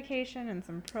pain medication and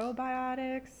some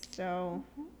probiotics. So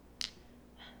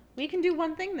we can do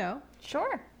one thing though.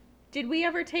 Sure. Did we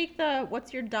ever take the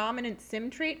what's your dominant sim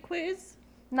trait quiz?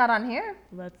 Not on here.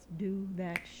 Let's do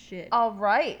that shit. All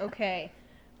right. Okay.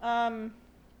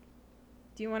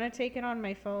 Do you want to take it on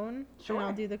my phone? Sure. And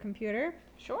I'll do the computer.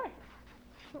 Sure.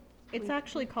 It's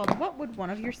actually called What Would One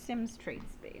of Your Sims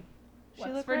Traits Be?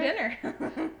 What's for dinner?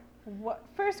 What?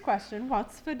 First question,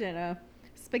 what's for dinner?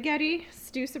 Spaghetti,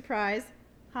 stew surprise,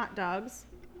 hot dogs.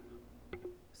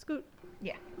 Scoot.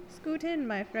 Yeah. Scoot in,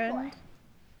 my friend. Boy.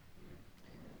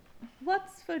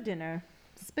 What's for dinner?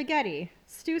 Spaghetti,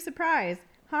 stew surprise,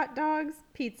 hot dogs,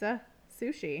 pizza,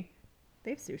 sushi.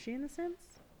 They have sushi in The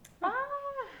Sims? Ah.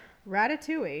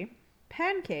 Ratatouille,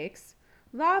 pancakes,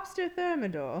 lobster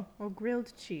thermidor, or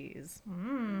grilled cheese.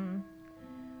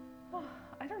 Oh,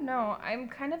 I don't know. I'm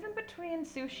kind of in between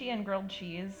sushi and grilled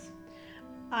cheese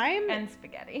and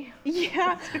spaghetti.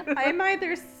 Yeah, I'm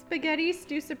either spaghetti,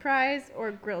 stew surprise,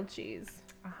 or grilled cheese.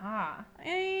 Aha.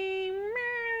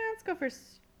 Let's go for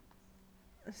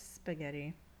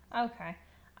spaghetti. Okay.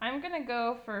 I'm gonna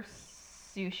go for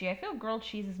sushi. I feel grilled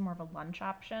cheese is more of a lunch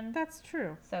option. That's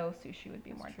true. So sushi would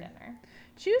be more true. dinner.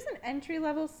 Choose an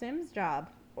entry-level Sims job.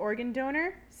 Organ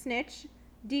donor, snitch,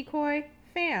 decoy,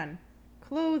 fan,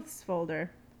 clothes folder,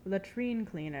 latrine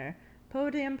cleaner,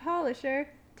 podium polisher,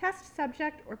 test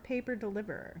subject, or paper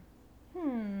deliverer.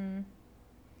 I'm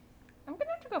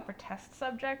gonna have to go for test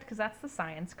subject because that's the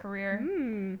science career.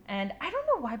 And I don't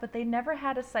know why, but they never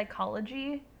had a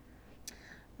psychology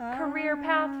career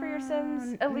path for your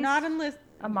Sims. At least Not unless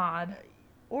a mod.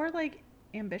 or like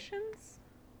ambitions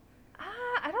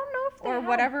I don't know if they or had.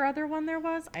 whatever other one there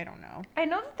was. I don't know. I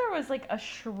know that there was like a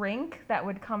shrink that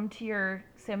would come to your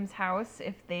Sims house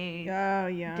if they Oh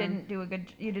yeah. you didn't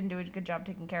do a good job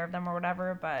taking care of them or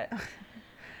whatever, but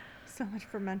So much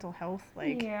for mental health.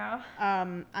 Like yeah.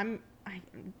 I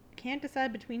can't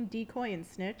decide between decoy and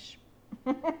snitch.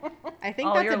 I think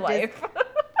all that's your a life.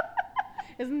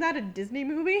 Isn't that a Disney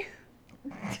movie?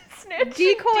 Snitch.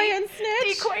 Decoy and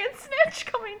snitch. Decoy and Snitch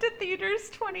coming to theaters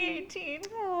 2018.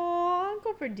 Oh, I'll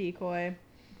go for decoy.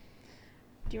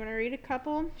 Do you want to read a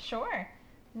couple? Sure.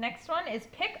 Next one is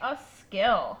pick a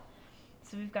skill.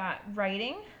 So we've got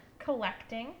writing,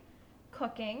 collecting,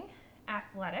 cooking,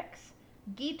 athletics,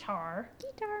 guitar,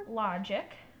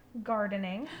 logic,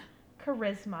 gardening,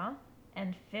 charisma,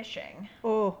 and fishing.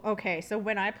 Oh, okay. So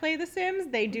when I play The Sims,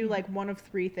 they do like one of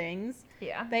three things.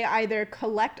 Yeah. They either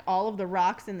collect all of the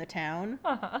rocks in the town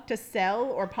to sell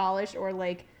or polish or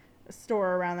like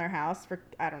store around their house for,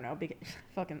 I don't know,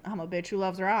 fucking I'm a bitch who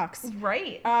loves rocks.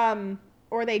 Right.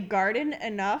 Or they garden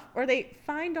enough, or they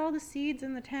find all the seeds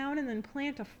in the town and then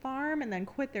plant a farm and then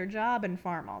quit their job and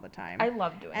farm all the time. I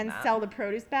love doing and that. sell the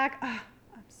produce back. I'm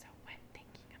so wet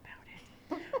thinking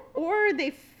about it. Or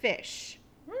they fish.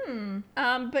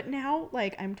 But now,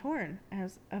 like, I'm torn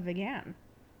as a vegan.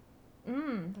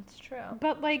 That's true.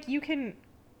 But, like, you can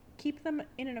keep them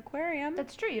in an aquarium.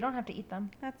 That's true. You don't have to eat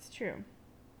them. That's true.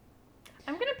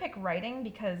 I'm going to pick writing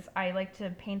because I like to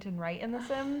paint and write in The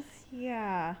Sims.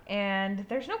 Yeah. And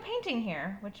there's no painting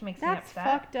here, which makes me That's upset.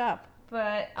 fucked up.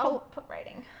 But I'll put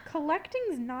writing.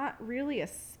 Collecting's not really a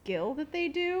skill that they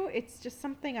do. It's just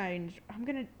something I'm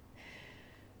going to...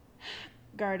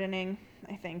 Gardening,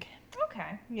 I think.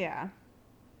 Okay. Yeah.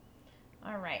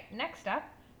 All right. Next up,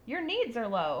 your needs are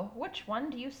low. Which one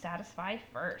do you satisfy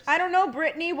first? I don't know,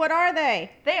 Brittany. What are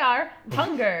they? They are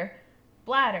hunger,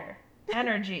 bladder,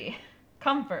 energy,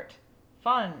 comfort,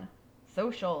 fun,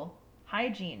 social,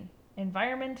 hygiene,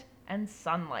 environment, and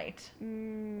sunlight.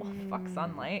 Well, fuck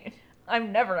sunlight.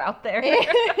 I'm never out there.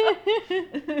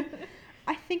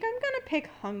 I think I'm going to pick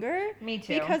hunger. Me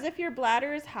too. Because if your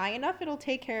bladder is high enough, it'll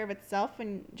take care of itself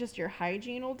and just your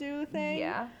hygiene will do the thing.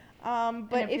 Yeah. But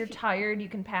and if you're tired, you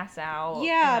can pass out.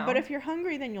 Yeah, you know? but if you're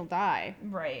hungry, then you'll die.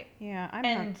 Right. Yeah,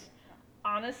 And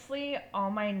honestly,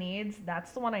 all my needs,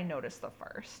 that's the one I notice the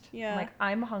first. Yeah. Like,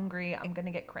 I'm hungry. I'm going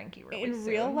to get cranky really soon. In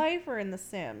real life or in The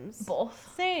Sims?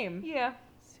 Both. Same. Yeah.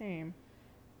 Same.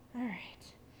 All right.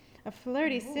 A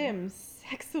flirty Sim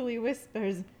sexily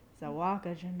whispers,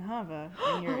 Zawaka Janava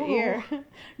in your ear.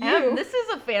 This is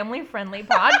a family-friendly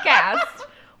podcast.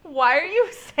 Why are you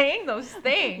saying those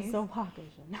things? Zawaka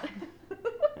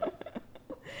Janava.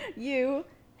 You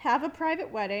have a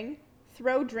private wedding,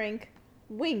 throw drink,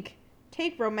 wink,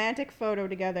 take romantic photo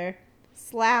together,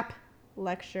 slap,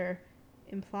 lecture,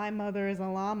 imply mother is a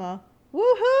llama,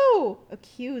 woohoo!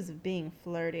 Accuse of being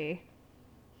flirty.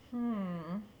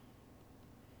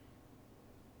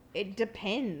 It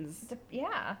depends.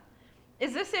 Yeah.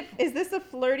 Is this a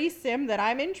flirty sim that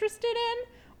I'm interested in?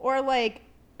 Or like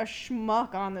a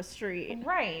schmuck on the street?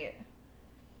 Right.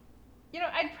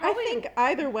 I think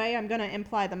either way I'm gonna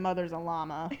imply the mother's a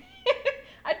llama.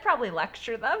 I'd probably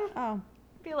lecture them. Oh.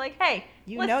 Be like, hey,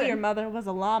 You listen. know your mother was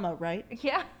a llama, right?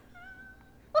 Yeah.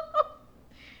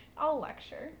 I'll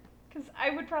lecture. Because I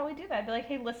would probably do that. I'd be like,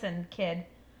 hey, listen, kid.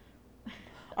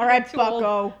 All right, I'm too bucko.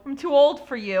 old. I'm too old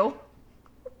for you.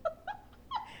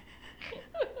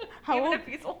 Even if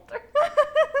he's older.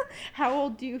 How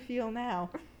old do you feel now?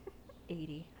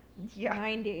 80. Yeah.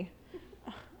 90.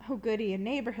 Oh, goody. A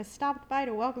neighbor has stopped by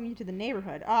to welcome you to the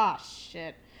neighborhood. Ah,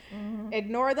 shit. Mm-hmm.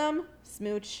 Ignore them,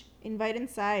 smooch, invite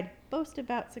inside, boast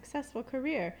about successful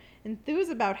career, enthuse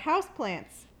about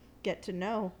houseplants, get to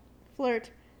know,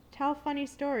 flirt, tell funny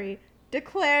story,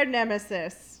 declare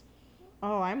nemesis.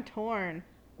 Oh, I'm torn.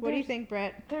 What do you think,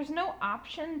 Brett? There's no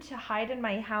option to hide in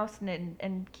my house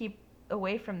and keep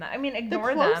away from that. I mean, The ignore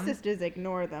them. closest is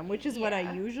ignore them, which is what I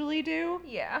Yeah. usually do.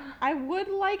 Yeah. I would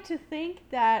like to think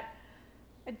that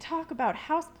I'd talk about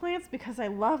houseplants because I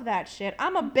love that shit.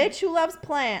 I'm a bitch who loves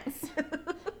plants.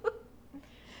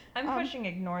 I'm pushing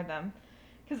ignore them.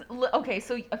 Because, okay,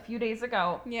 so a few days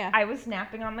ago, Yeah. I was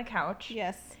napping on the couch.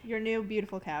 Yes, your new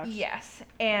beautiful couch. Yes.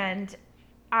 And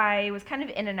I was kind of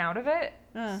in and out of it.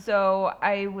 Uh. So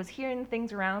I was hearing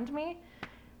things around me.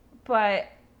 But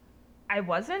I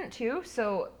wasn't, too.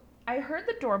 So I heard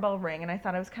the doorbell ring, and I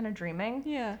thought I was kind of dreaming.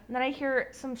 Yeah. And then I hear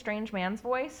some strange man's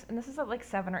voice. And this is at like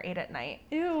 7 or 8 at night.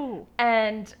 Ew.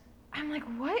 And I'm like,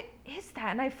 what is that?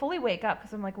 And I fully wake up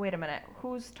because I'm like, wait a minute,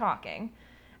 who's talking?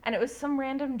 And it was some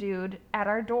random dude at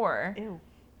our door. Ew.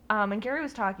 And Gary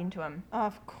was talking to him.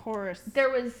 Of course. There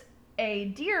was a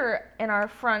deer in our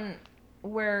front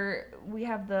where we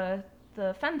have the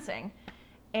fencing.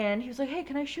 And he was like, hey,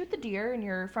 can I shoot the deer in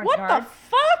your front yard? What the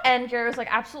fuck? And Gary was like,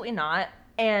 absolutely not.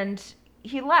 And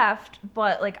he left,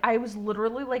 but like I was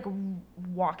literally like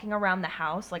walking around the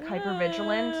house like hyper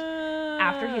vigilant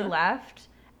after he left.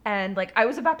 And like I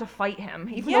was about to fight him,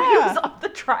 even though he was up the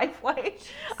driveway.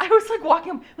 I was like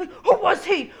walking him, like, who was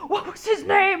he? What was his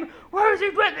name? Where is he?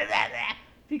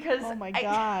 Because Oh my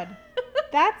god.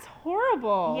 That's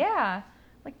horrible. Yeah.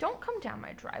 Like, don't come down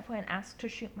my driveway and ask to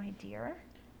shoot my deer.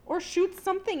 Or shoot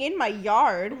something in my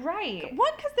yard. Right.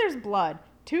 One, because there's blood.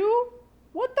 Two,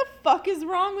 what the fuck is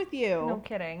wrong with you? No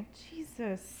kidding.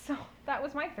 Jesus. So that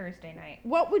was my Thursday night.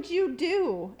 What would you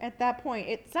do at that point?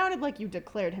 It sounded like you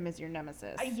declared him as your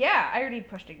nemesis. Yeah, I already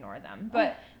pushed ignore them.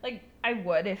 But, like, I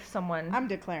would if someone... I'm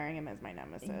declaring him as my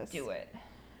nemesis. Do it.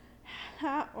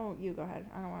 Oh, you go ahead.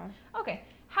 I don't want Okay.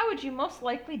 How would you most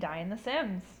likely die in The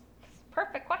Sims?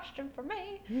 Perfect question for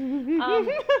me.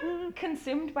 to.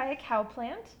 Consumed by a cow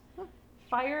plant.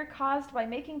 Fire caused by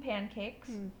making pancakes.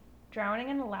 Drowning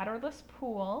in a ladderless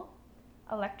pool.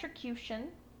 Electrocution.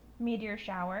 Meteor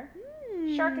shower.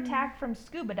 Shark attack from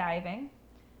scuba diving.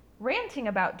 Ranting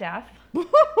about death.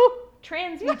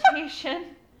 Transmutation.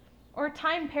 Or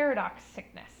time paradox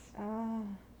sickness. Oh,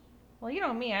 Well, you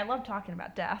know me, I love talking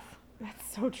about death.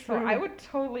 that's so true. So I would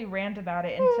totally rant about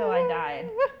it until I died.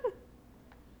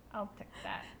 I'll pick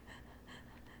that.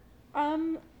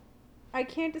 I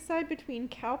can't decide between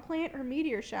cow plant or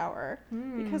meteor shower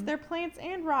because they're plants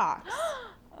and rocks.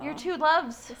 Your two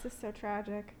loves. This is so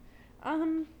tragic.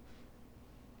 I'm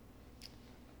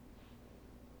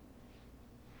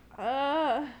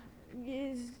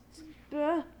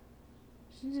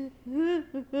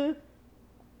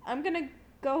gonna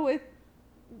go with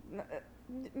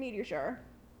meteor shower.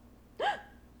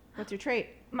 What's your trait?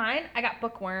 Mine, I got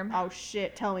bookworm. Oh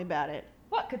shit, tell me about it.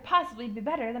 What could possibly be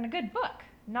better than a good book?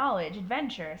 Knowledge,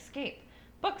 adventure, escape.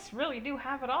 Books really do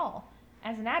have it all.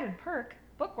 As an added perk,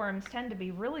 bookworms tend to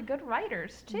be really good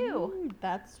writers, too.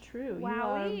 That's true.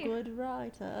 Wowee. You are a good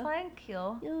writer. Thank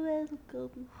you. You're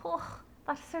welcome. Oh,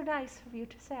 that's so nice of you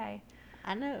to say.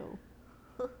 I know.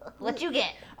 What'd you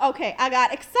get? Okay, I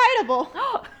got excitable.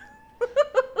 Wow.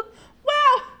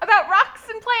 About rocks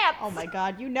and plants. Oh my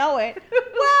god, you know it.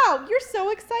 Wow, you're so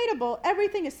excitable.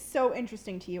 Everything is so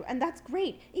interesting to you, and that's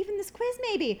great. Even this quiz,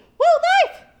 maybe. Woo,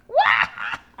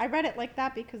 life! I read it like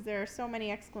that because there are so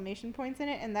many exclamation points in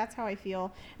it, and that's how I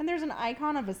feel. And there's an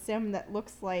icon of a sim that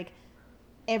looks like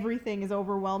everything is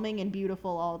overwhelming and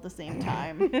beautiful all at the same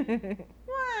time.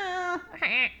 Wow.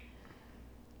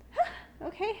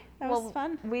 Okay, that was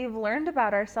fun. We've learned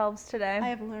about ourselves today. I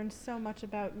have learned so much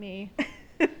about me.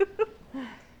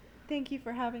 Thank you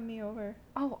for having me over.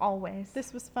 Oh, always.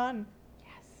 This was fun.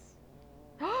 Yes.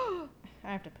 I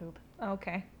have to poop.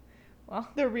 Okay. Well,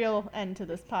 The real end to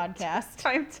this podcast.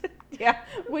 time to. Yeah.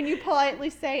 When you politely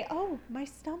say, "Oh, my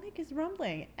stomach is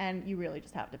rumbling," and you really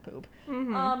just have to poop.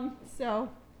 Mhm. So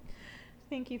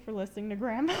thank you for listening to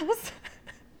Grandmas.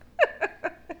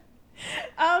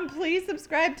 Please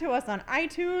subscribe to us on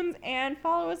iTunes and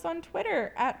follow us on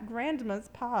Twitter at Grandmas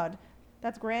Pod.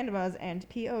 That's Grandmas and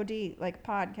POD, like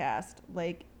podcast.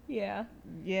 Like, Yeah.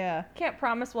 yeah. Can't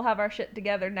promise we'll have our shit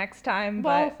together next time,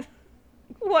 Well, but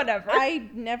whatever. I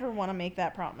never want to make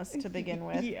that promise to begin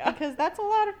with. Yeah. Because that's a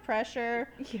lot of pressure.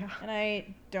 Yeah. And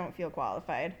I don't feel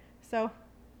qualified. So,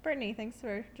 Brittany, thanks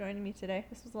for joining me today.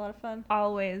 This was a lot of fun.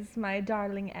 Always my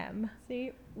darling M.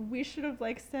 See, we should have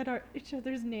said each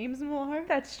other's names more.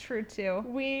 That's true too.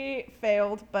 We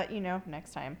failed, but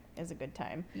next time is a good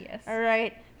time. Yes. All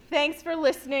right. Thanks for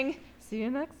listening. See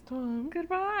you next time.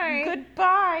 Goodbye.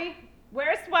 Goodbye.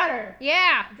 Wear a sweater.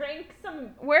 Yeah. Drink some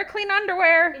Wear clean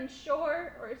underwear.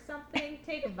 Ensure or something.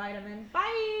 Take a vitamin.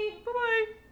 Bye. Bye-bye.